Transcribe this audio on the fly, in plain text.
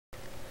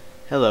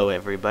Hello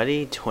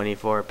everybody,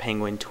 24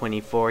 Penguin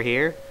 24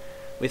 here,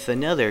 with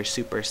another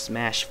Super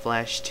Smash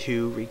Flash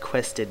 2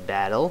 requested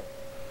battle.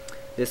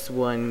 This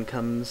one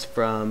comes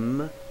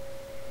from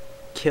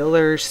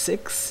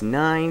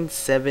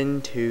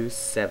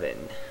Killer69727.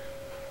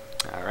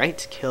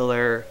 Alright,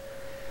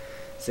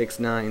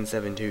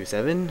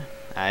 Killer69727,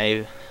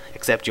 I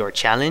accept your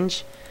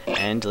challenge,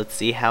 and let's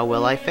see how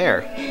well I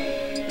fare.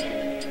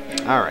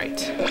 Alright.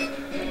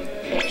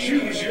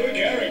 Choose your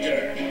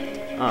character.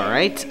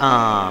 Alright,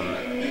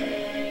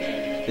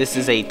 this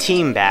is a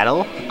team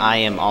battle. I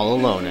am all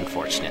alone,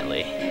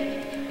 unfortunately.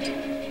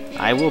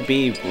 I will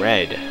be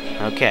red.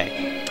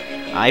 Okay.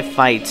 I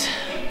fight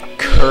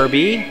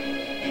Kirby,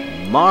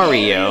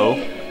 Mario,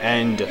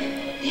 and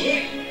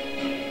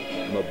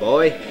my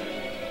boy.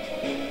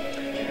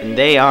 And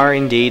they are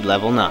indeed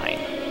level 9.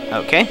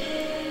 Okay.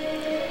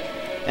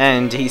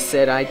 And he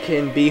said I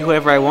can be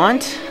whoever I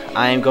want.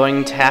 I am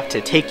going to have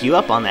to take you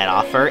up on that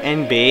offer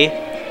and be...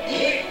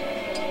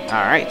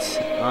 Alright,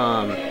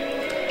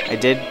 I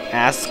did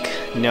ask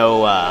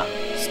no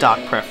stock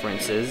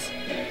preferences,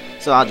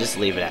 so I'll just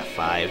leave it at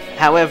 5.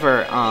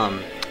 However,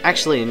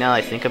 actually, now that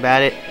I think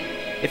about it,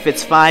 if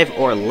it's 5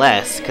 or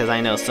less, because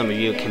I know some of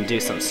you can do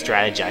some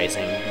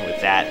strategizing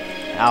with that,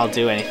 I'll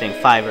do anything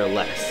 5 or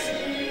less.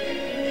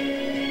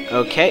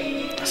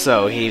 Okay,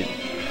 so he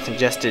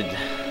suggested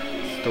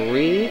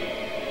 3.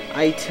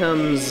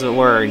 Items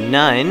were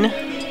none,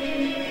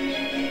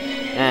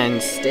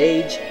 and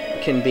stage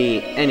can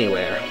be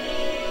anywhere.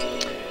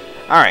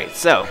 Alright,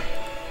 so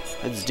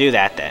let's do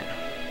that then.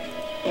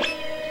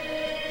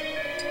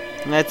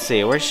 Let's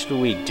see, where should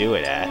we do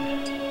it at?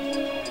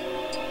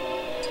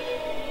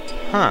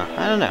 Huh,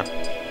 I don't know.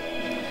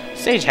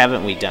 Stage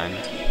haven't we done?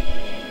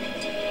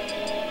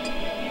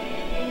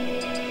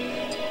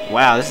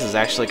 Wow, this is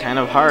actually kind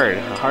of hard.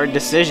 A hard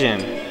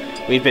decision.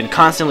 We've been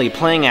constantly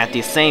playing at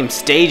these same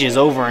stages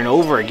over and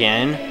over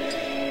again,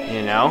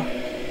 you know?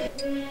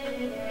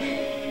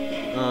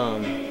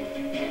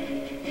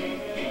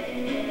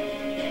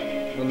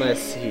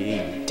 Unless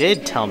he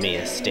did tell me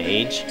a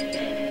stage.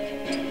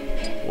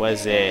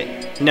 Was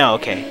it... No,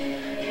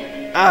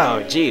 okay.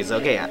 Oh, jeez,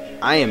 okay.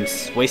 I am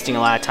wasting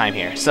a lot of time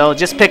here. So,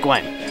 just pick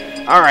one.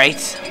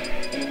 Alright.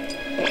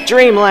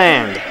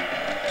 Dreamland!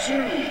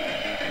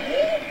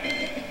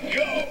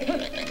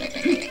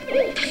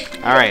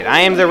 Alright,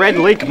 I am the Red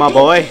Link, my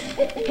boy.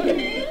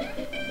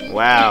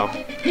 Wow.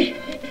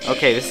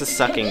 Okay, this is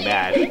sucking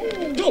bad.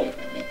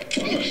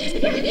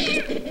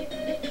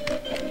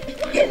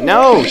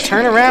 No!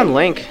 Turn around,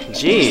 Link!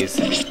 Jeez.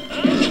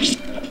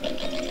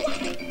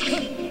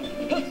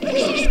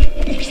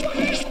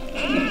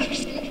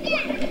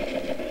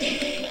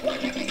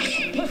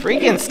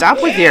 Freaking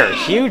stop with your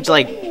huge,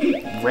 like,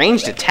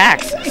 ranged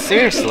attacks.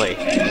 Seriously.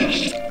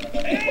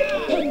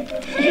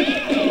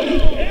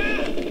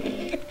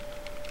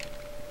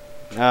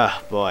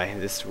 Oh boy,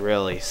 this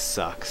really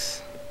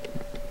sucks.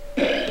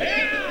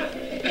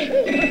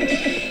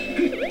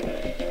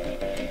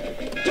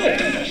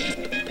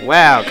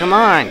 Wow, come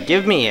on,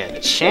 give me a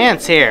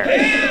chance here.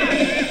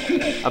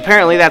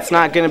 Apparently that's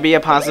not going to be a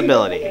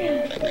possibility.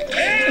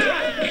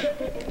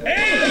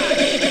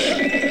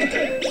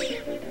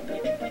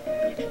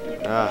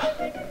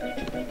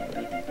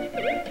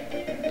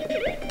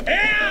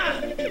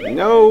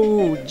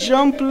 No,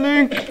 jump,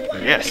 Link.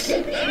 Yes.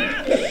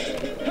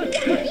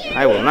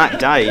 I will not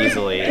die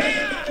easily.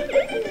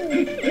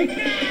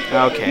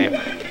 Okay.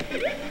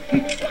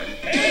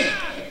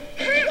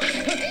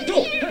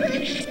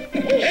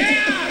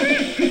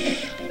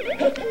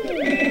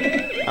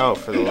 Oh,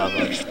 for the love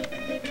of...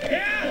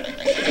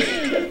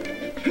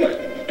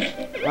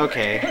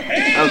 Okay.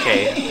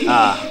 Okay.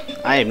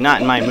 I am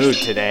not in my mood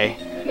today.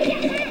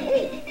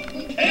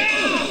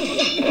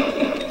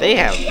 They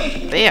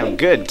have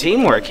good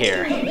teamwork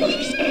here.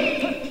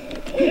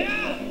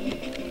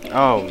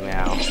 Oh,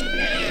 now.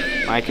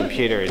 My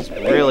computer is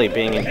really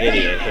being an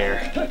idiot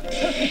here.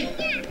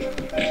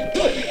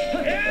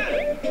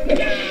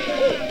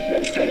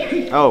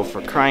 Oh,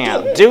 for crying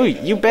out. Dude,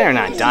 you better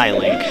not die,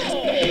 Link.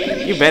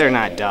 You better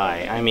not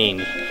die. I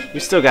mean, you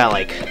still got,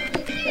 like...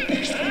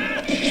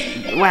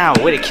 Wow,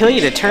 would it kill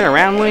you to turn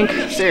around, Link?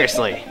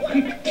 Seriously.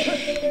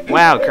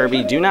 Wow,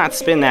 Kirby, do not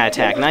spin that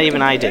attack. Not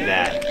even I did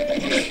that.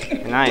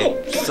 And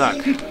I suck.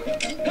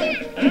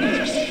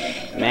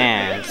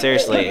 Man,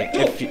 seriously,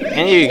 if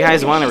any of you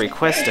guys want to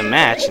request a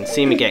match and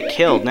see me get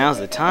killed, now's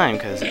the time,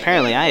 because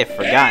apparently I have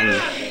forgotten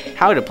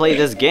how to play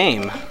this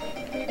game.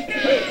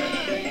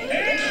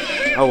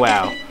 Oh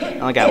wow, I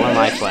only got 1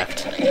 life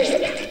left.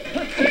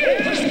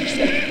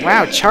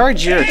 Wow,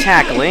 charge your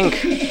attack,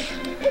 Link.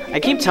 I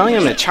keep telling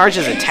him to charge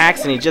his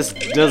attacks and he just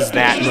does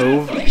that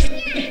move.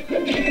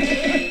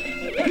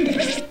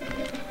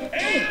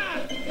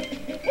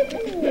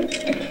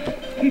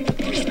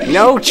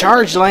 No,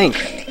 charge, Link!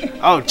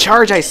 Oh,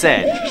 charge, I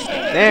said!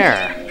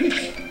 There!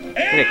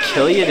 Would it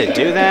kill you to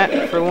do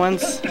that for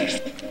once?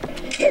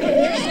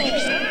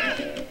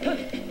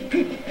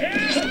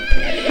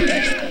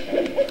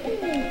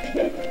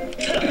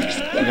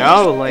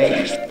 No,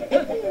 Link.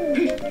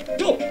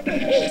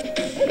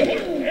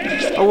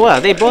 Oh,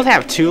 what? They both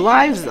have 2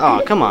 lives?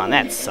 Oh, come on,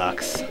 that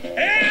sucks.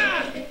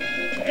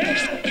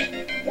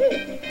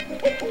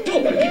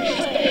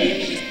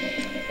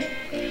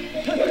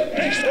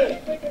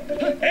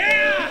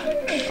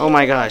 Oh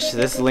my gosh,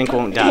 this Link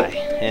won't die,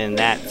 and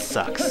that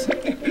sucks.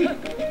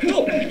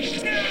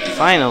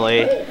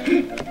 Finally,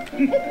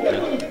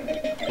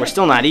 we're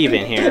still not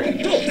even here,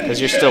 because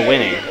you're still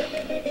winning.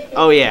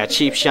 Oh yeah,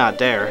 cheap shot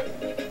there.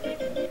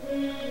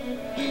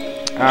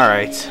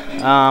 Alright,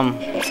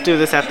 let's do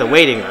this at the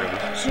waiting room.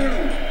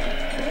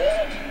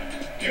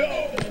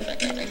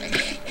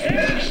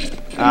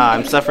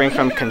 I'm suffering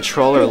from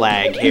controller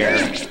lag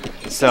here,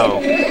 so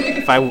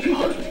if I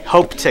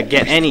hope to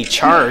get any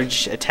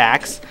charge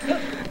attacks,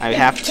 I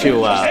have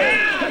to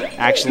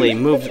actually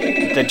move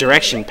the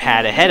direction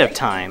pad ahead of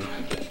time.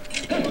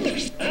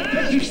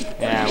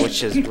 Yeah,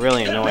 which is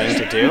really annoying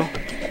to do.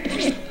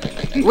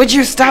 Would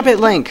you stop it,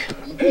 Link?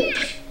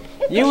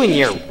 You and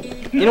your...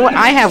 You know what?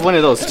 I have one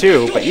of those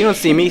too, but you don't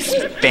see me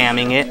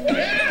spamming it,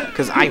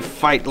 because I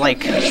fight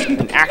like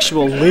an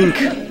actual Link.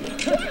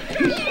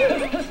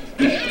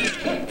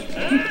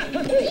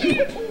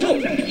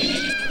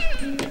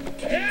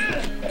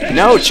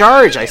 No,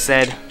 charge, I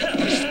said.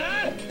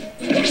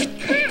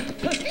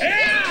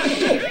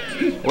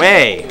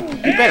 Way,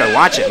 you better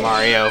watch it,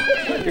 Mario.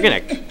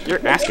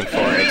 You're asking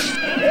for it.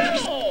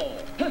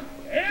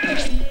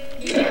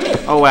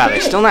 Oh wow,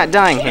 they're still not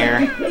dying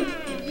here.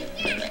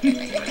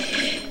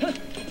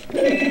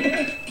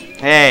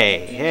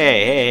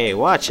 Hey,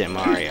 watch it,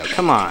 Mario.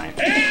 Come on.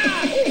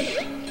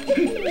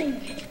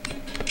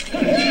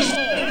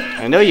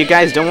 I know you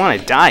guys don't want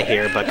to die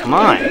here, but come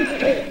on.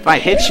 If I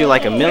hit you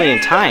like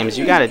 1,000,000 times,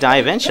 you gotta die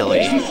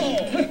eventually.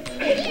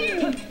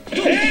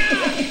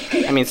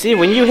 I mean, see,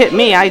 when you hit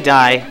me, I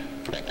die.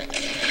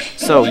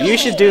 So you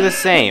should do the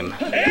same.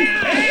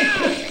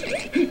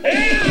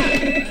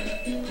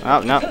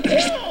 Oh, no.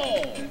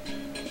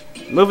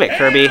 Move it,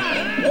 Kirby.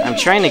 I'm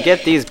trying to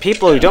get these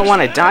people who don't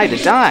want to die.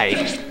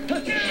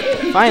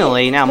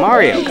 Finally, now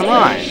Mario, come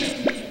on.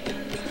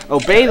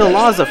 Obey the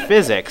laws of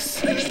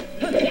physics.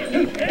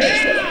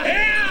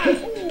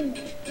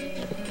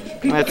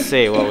 Let's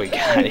see what we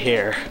got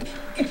here.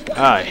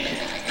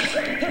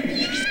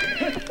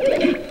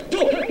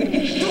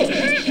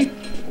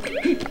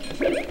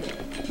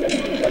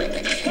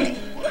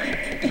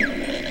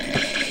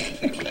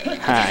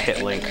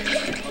 Hit Link.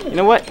 You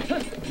know what?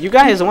 You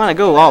guys want to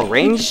go all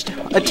ranged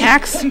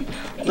attacks?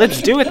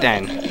 Let's do it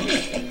then.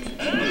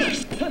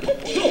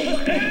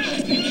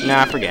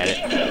 Nah, forget it.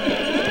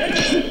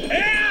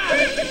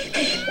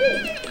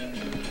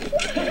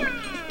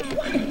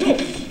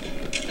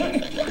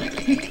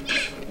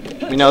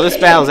 You know, this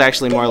battle's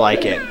actually more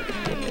like it.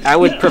 I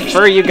would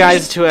prefer you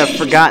guys to have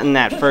forgotten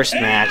that first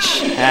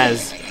match,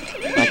 as,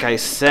 like I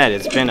said,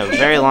 it's been a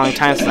very long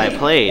time since I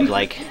played,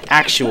 like,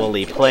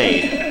 actually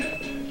played.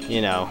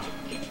 You know.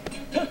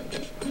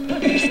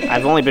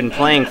 I've only been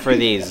playing for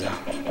these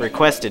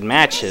requested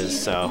matches,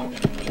 so...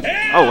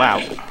 Oh,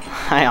 wow.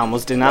 I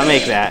almost did not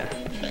make that.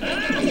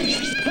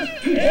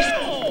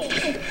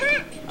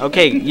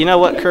 Okay, you know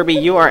what, Kirby?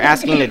 You are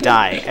asking to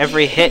die.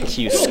 Every hit,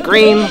 you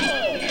scream,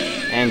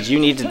 and you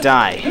need to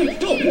die.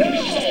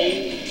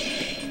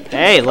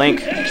 Hey,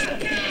 Link.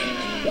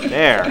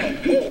 There.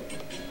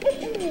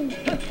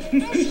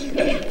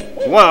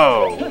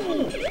 Whoa!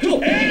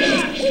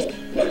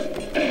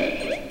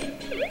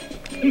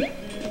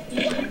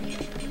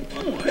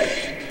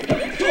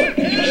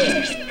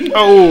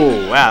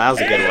 Oh, wow, that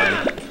was a good one.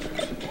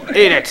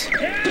 Eat it!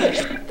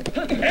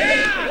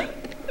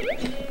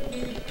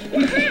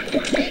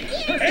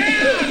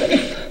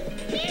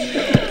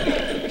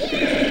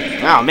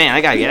 Oh man,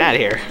 I gotta get out of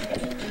here.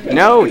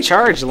 No,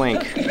 charge,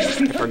 Link.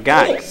 I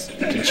forgot.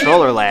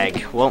 Controller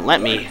lag won't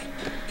let me.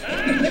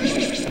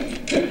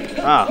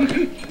 Oh.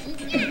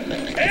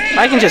 If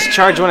I can just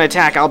charge one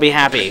attack, I'll be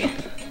happy.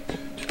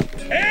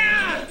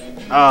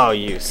 Oh,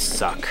 you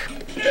suck.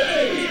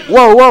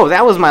 Whoa,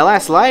 that was my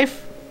last life?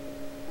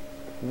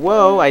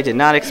 Whoa, I did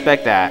not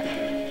expect that.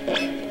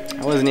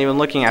 I wasn't even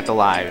looking at the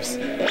lives.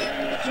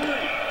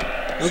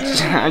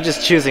 I'm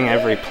just choosing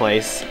every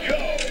place.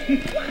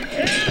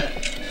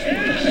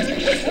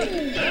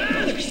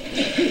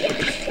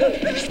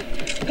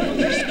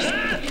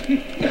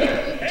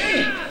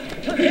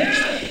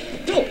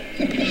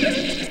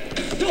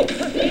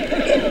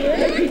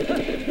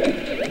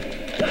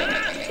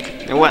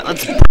 And what?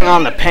 Let's bring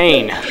on the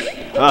pain.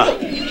 Ugh.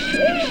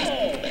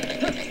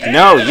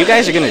 No, you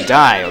guys are gonna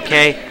die,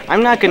 okay?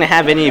 I'm not gonna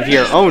have any of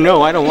your, oh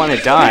no, I don't want to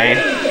die.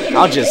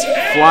 I'll just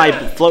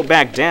float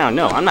back down.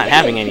 No, I'm not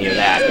having any of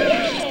that.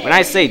 When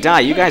I say die,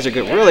 you guys are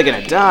really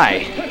gonna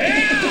die.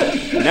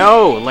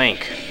 No,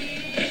 Link.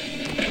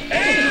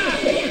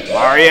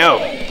 Mario.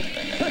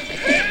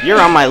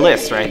 You're on my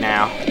list right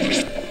now.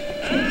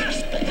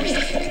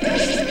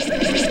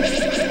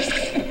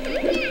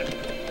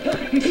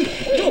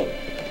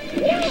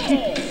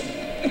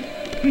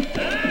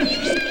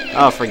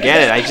 Oh,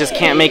 forget it. I just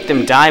can't make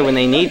them die when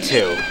they need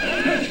to.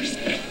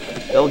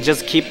 They'll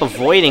just keep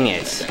avoiding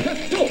it.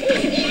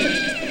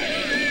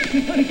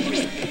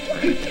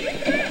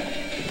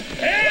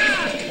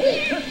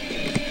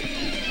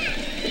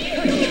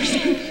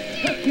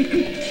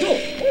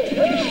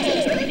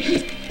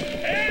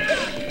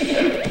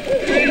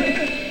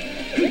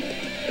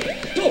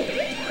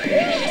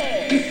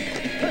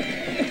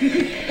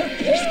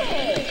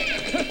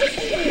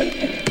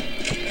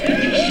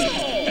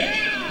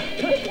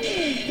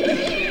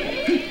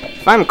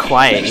 If I'm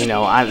quiet, you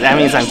know, that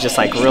means I'm just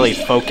like really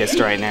focused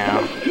right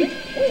now.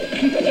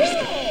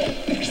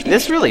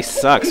 This really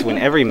sucks when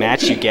every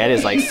match you get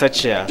is like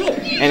such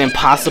an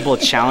impossible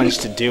challenge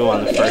to do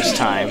on the first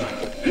time.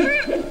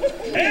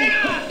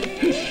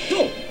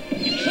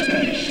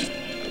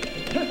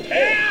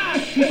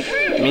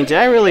 I mean, did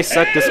I really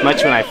suck this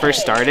much when I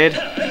first started?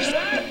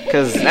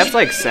 Because that's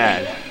like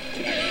sad.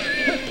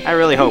 I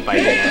really hope I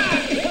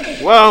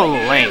didn't. Whoa,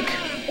 Link!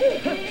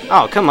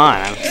 Oh, come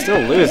on, I'm still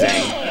losing.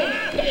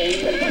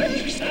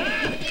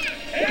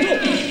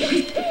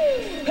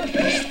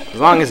 As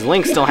long as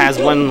Link still has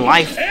one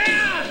life.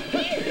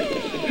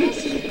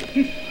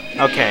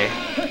 Okay.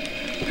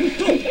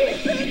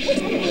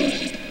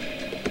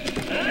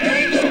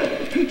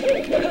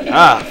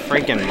 Ah,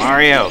 freaking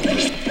Mario.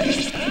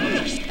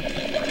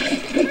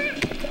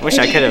 Wish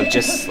I could have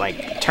just,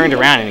 like, turned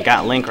around and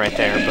got Link right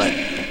there, but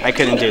I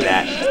couldn't do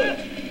that.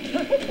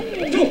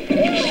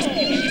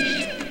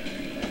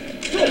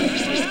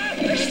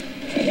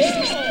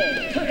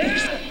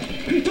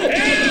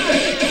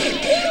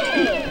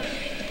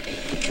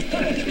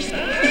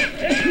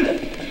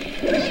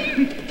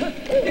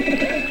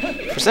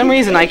 For some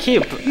reason, I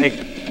keep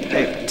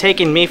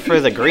taking me for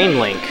the green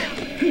Link.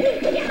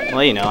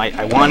 Well, you know,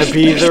 I want to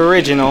be the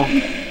original.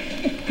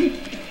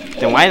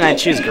 Then why didn't I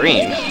choose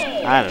green?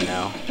 I don't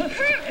know.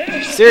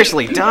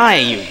 Seriously, die,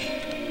 you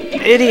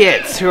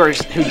idiots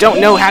who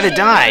don't know how to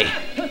die.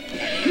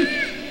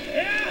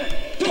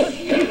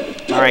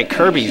 All right,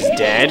 Kirby's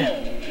dead.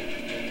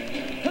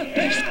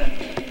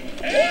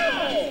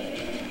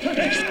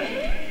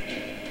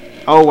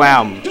 Oh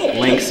wow,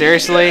 Link,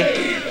 seriously?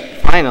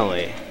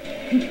 Finally.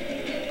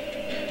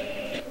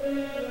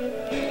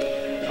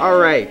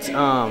 Alright,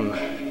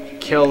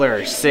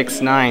 Killer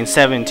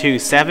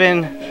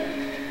 69727.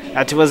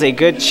 That was a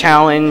good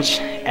challenge,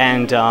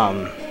 and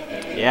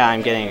yeah,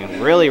 I'm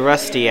getting really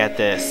rusty at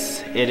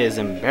this. It is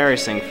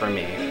embarrassing for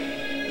me.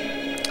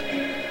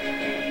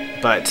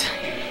 But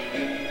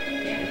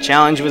the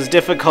challenge was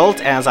difficult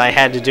as I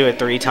had to do it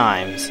 3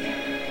 times.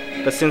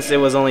 But since it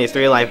was only a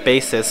 3-life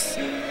basis,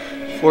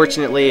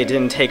 fortunately it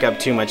didn't take up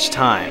too much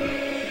time.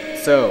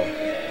 So,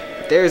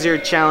 there's your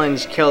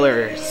challenge,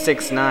 Killer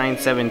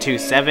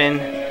 69727,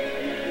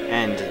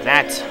 and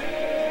that,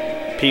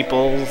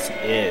 peoples,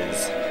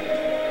 is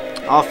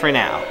all for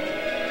now.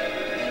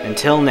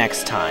 Until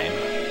next time.